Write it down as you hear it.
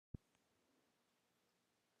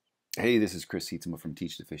Hey, this is Chris Sietzema from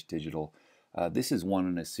Teach to Fish Digital. This is one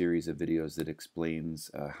in a series of videos that explains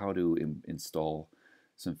how to install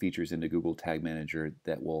some features into Google Tag Manager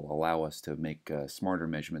that will allow us to make smarter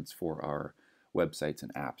measurements for our websites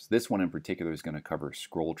and apps. This one in particular is going to cover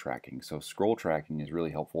scroll tracking. So scroll tracking is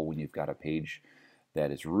really helpful when you've got a page that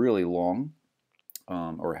is really long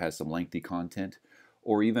or has some lengthy content,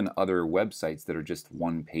 or even other websites that are just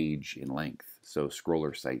one page in length. So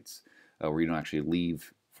scroller sites where you don't actually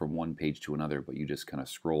leave from one page to another, but you just kind of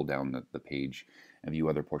scroll down the page and view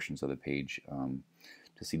other portions of the page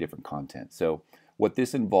to see different content. So what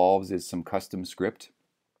this involves is some custom script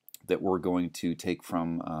that we're going to take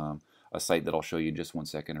from a site that I'll show you in just one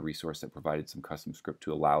second, a resource that provided some custom script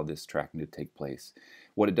to allow this tracking to take place.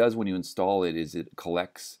 What it does when you install it is it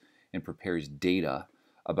collects and prepares data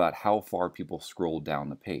about how far people scroll down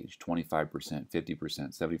the page, 25%, 50%,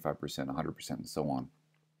 75%, 100%, and so on.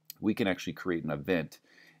 We can actually create an event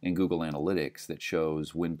in Google Analytics that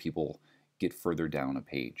shows when people get further down a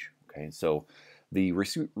page. Okay, so the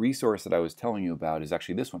resource that I was telling you about is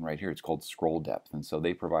actually this one right here. It's called Scroll Depth, and so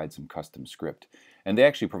they provide some custom script, and they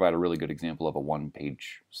actually provide a really good example of a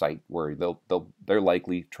one-page site where they're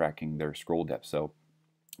likely tracking their scroll depth. So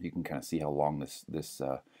you can kind of see how long this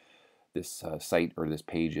site or this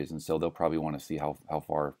page is, and so they'll probably want to see how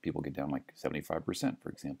far people get down, like 75%, for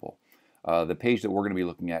example. The page that we're going to be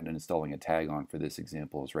looking at and installing a tag on for this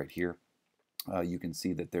example is right here. You can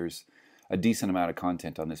see that there's a decent amount of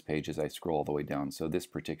content on this page as I scroll all the way down. So this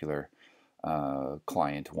particular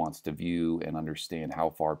client wants to view and understand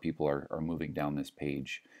how far people are moving down this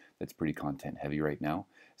page that's pretty content heavy right now.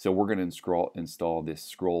 So we're going to install this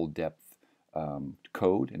scroll depth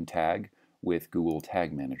code and tag with Google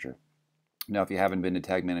Tag Manager. Now, if you haven't been to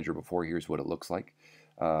Tag Manager before, here's what it looks like.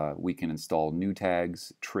 We can install new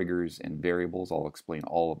tags, triggers, and variables. I'll explain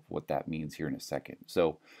all of what that means here in a second.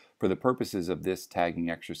 So for the purposes of this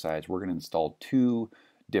tagging exercise, we're going to install two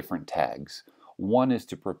different tags. One is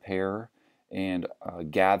to prepare and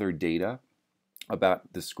gather data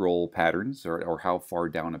about the scroll patterns or how far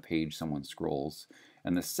down a page someone scrolls.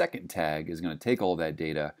 And the second tag is going to take all that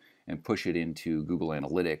data and push it into Google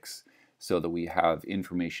Analytics so that we have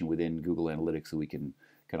information within Google Analytics so we can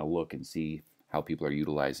kind of look and see how people are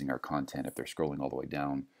utilizing our content, if they're scrolling all the way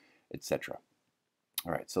down, etc.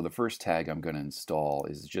 All right, so the first tag I'm going to install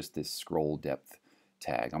is just this scroll depth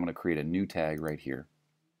tag. I'm going to create a new tag right here,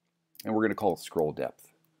 and we're going to call it scroll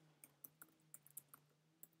depth.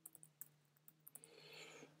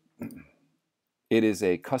 It is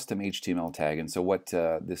a custom HTML tag, and so what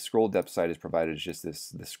this scroll depth site has provided is just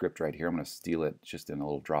this script right here. I'm going to steal it just in a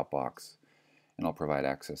little Dropbox, and I'll provide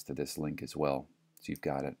access to this link as well, so you've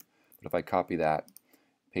got it. But if I copy that,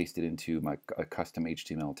 paste it into a custom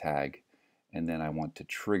HTML tag, and then I want to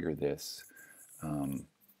trigger this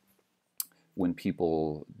when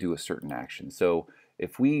people do a certain action. So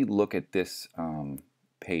if we look at this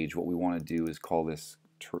page, what we want to do is call this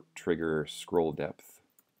trigger scroll depth.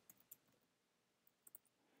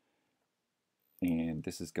 And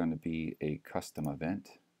this is going to be a custom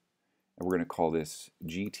event. And we're going to call this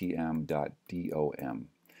gtm.dom.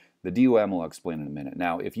 The DOM I'll explain in a minute.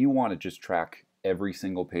 Now, if you want to just track every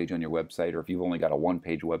single page on your website, or if you've only got a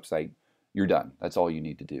one-page website, you're done. That's all you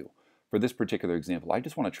need to do. For this particular example, I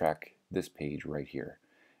just want to track this page right here.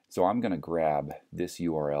 So I'm going to grab this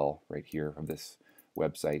URL right here of this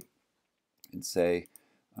website and say,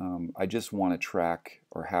 I just want to track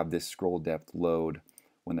or have this scroll depth load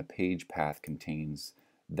when the page path contains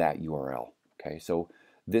that URL. Okay, so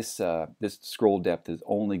this scroll depth is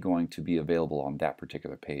only going to be available on that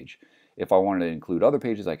particular page. If I wanted to include other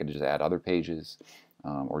pages, I could just add other pages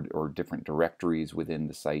or different directories within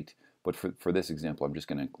the site. But for this example, I'm just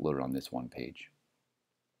going to load it on this one page.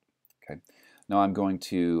 Okay. Now I'm going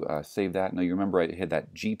to save that. Now you remember I had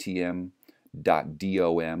that gtm.dom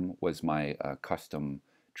was my custom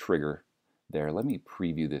trigger there. Let me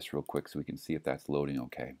preview this real quick so we can see if that's loading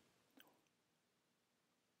okay.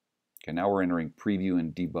 Okay, now we're entering preview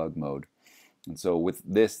and debug mode. And so with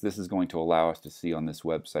this is going to allow us to see on this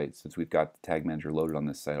website, since we've got the tag manager loaded on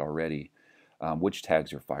this site already, which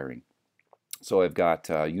tags are firing. So I've got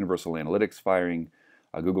Universal Analytics firing,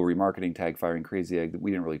 Google Remarketing tag firing, Crazy Egg. We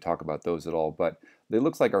didn't really talk about those at all, but it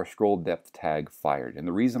looks like our scroll depth tag fired. And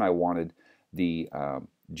the reason I wanted the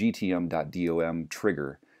gtm.dom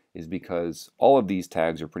trigger is because all of these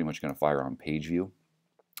tags are pretty much going to fire on page view.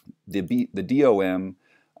 The DOM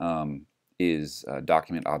is a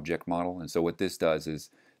document object model, and so what this does is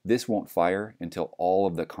this won't fire until all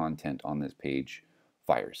of the content on this page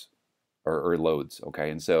fires or loads. Okay,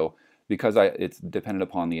 and so because it's dependent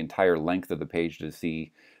upon the entire length of the page to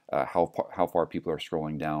see how far people are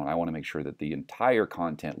scrolling down. I want to make sure that the entire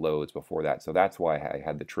content loads before that. So that's why I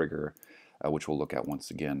had the trigger, which we'll look at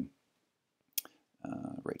once again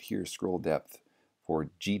right here, scroll depth for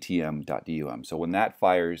gtm.dum. So when that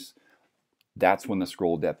fires, that's when the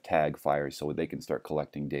scroll depth tag fires, so they can start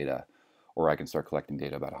collecting data, or I can start collecting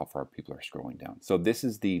data about how far people are scrolling down. So this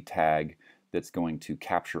is the tag that's going to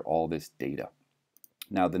capture all this data.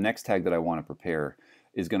 Now the next tag that I want to prepare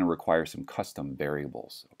is going to require some custom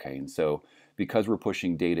variables. Okay, and so because we're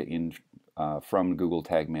pushing data in from Google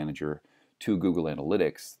Tag Manager to Google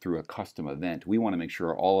Analytics through a custom event, we want to make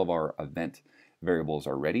sure all of our event variables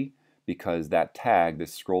are ready, because that tag,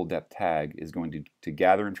 this scroll depth tag, is going to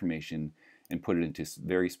gather information and put it into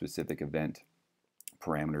very specific event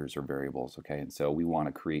parameters or variables. Okay, and so we want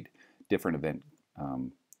to create different event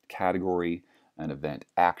category, an event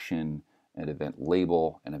action, an event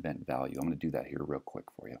label, an event value. I'm going to do that here real quick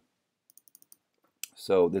for you.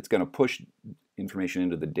 So that's going to push information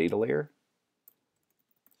into the data layer.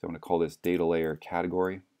 So I'm going to call this data layer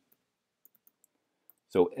category.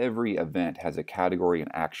 So every event has a category, an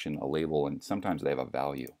action, a label, and sometimes they have a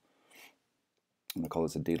value. I'm going to call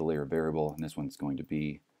this a data layer variable, and this one's going to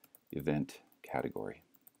be event category.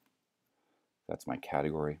 That's my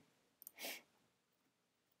category.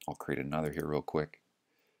 I'll create another here real quick.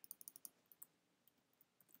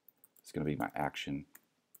 It's going to be my action.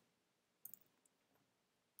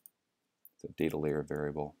 It's a data layer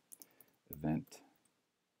variable, event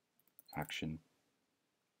action.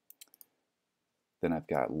 Then I've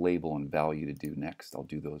got label and value to do next. I'll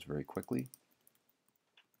do those very quickly.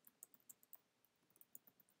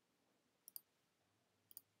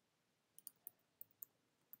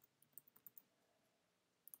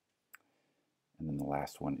 And then the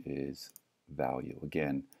last one is value.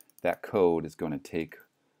 Again, that code is going to take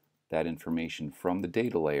that information from the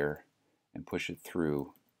data layer and push it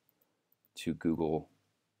through to Google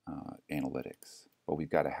Analytics. But we've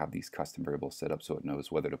got to have these custom variables set up so it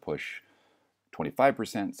knows whether to push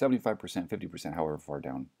 25%, 75%, 50%, however far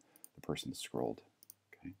down the person scrolled.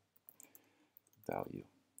 Okay. Value.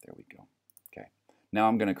 There we go. Okay. Now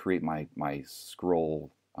I'm going to create my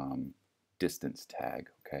scroll distance tag.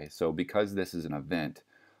 Okay. So because this is an event,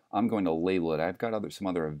 I'm going to label it. I've got some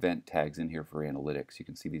other event tags in here for analytics. You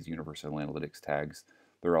can see these universal analytics tags.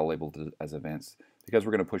 They're all labeled as events. Because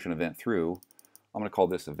we're going to push an event through, I'm going to call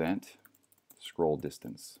this event scroll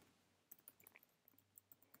distance.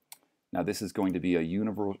 Now this is going to be a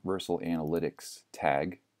universal analytics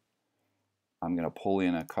tag. I'm going to pull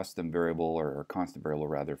in a custom variable, or a constant variable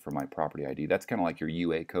rather, for my property ID. That's kind of like your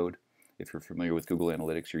UA code. If you're familiar with Google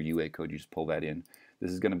Analytics, your UA code, you just pull that in.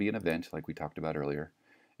 This is going to be an event like we talked about earlier.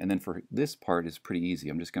 And then for this part is pretty easy.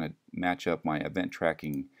 I'm just going to match up my event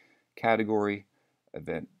tracking category,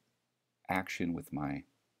 event action with my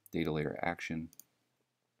data layer action,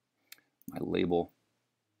 my label,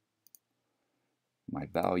 my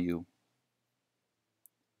value,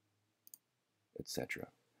 etc.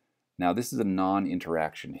 Now this is a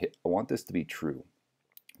non-interaction hit. I want this to be true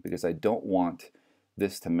because I don't want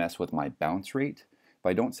this to mess with my bounce rate. If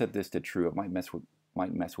I don't set this to true, it might mess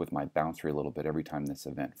with my bounce rate a little bit every time this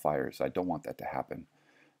event fires. I don't want that to happen.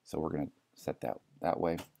 So we're going to set that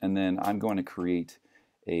way. And then I'm going to create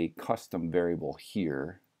a custom variable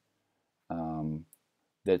here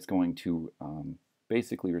that's going to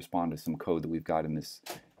basically respond to some code that we've got in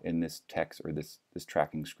this text, or this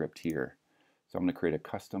tracking script here. So I'm going to create a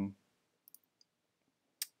custom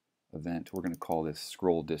event. We're going to call this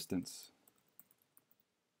scroll distance.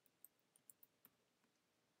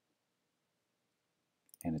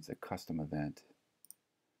 And it's a custom event.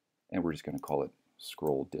 And we're just going to call it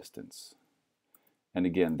scroll distance. And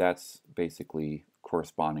again, that's basically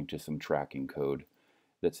corresponding to some tracking code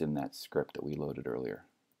that's in that script that we loaded earlier.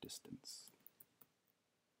 Distance.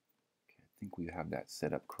 Okay, I think we have that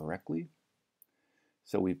set up correctly.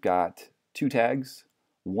 So we've got two tags,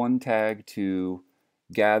 one tag to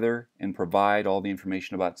gather and provide all the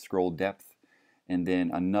information about scroll depth, and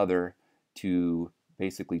then another to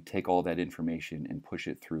basically take all that information and push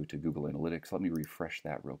it through to Google Analytics. Let me refresh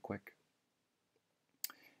that real quick.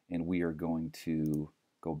 And we are going to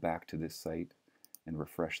go back to this site and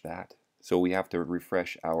refresh that. So we have to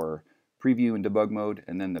refresh our preview and debug mode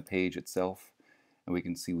and then the page itself. And we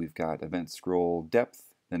can see we've got event scroll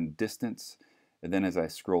depth, then distance. And then as I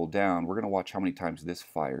scroll down, we're going to watch how many times this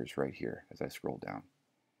fires right here as I scroll down.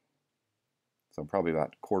 So I'm probably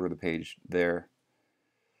about a quarter of the page there,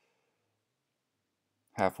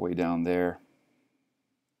 halfway down there,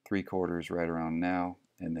 3/4 right around now,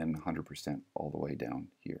 and then 100% all the way down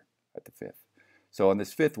here at the 5th. So on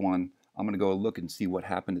this 5th one, I'm going to go look and see what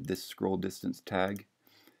happened to this scroll distance tag.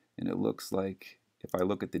 and it looks like if I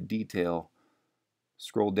look at the detail,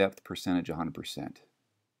 scroll depth percentage 100%.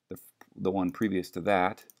 The one previous to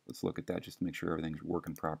that, let's look at that just to make sure everything's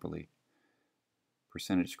working properly.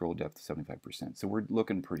 Percentage scroll depth 75%. So we're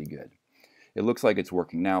looking pretty good. It looks like it's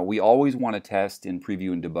working. Now, we always want to test in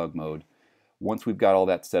preview and debug mode. Once we've got all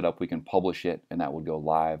that set up, we can publish it, and that would go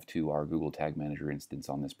live to our Google Tag Manager instance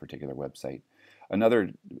on this particular website.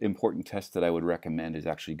 Another important test that I would recommend is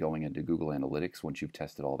actually going into Google Analytics once you've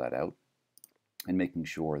tested all that out and making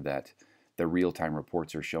sure that the real-time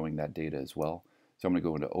reports are showing that data as well. So I'm going to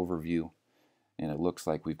go into Overview, and it looks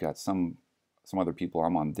like we've got some other people.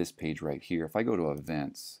 I'm on this page right here. If I go to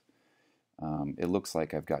Events, it looks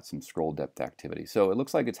like I've got some scroll depth activity. So it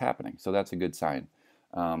looks like it's happening, so that's a good sign.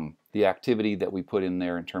 The activity that we put in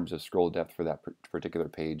there in terms of scroll depth for that particular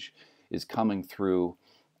page is coming through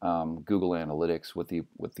Google Analytics with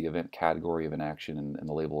the event category of an action and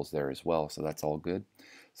the labels there as well, so that's all good.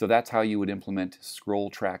 So that's how you would implement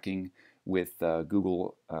scroll tracking with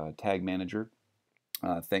Google Tag Manager.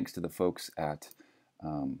 Thanks to the folks at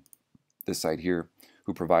this site here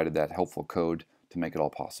who provided that helpful code to make it all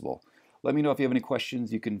possible. Let me know if you have any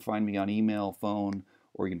questions. You can find me on email, phone,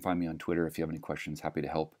 or you can find me on Twitter if you have any questions. Happy to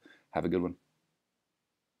help. Have a good one.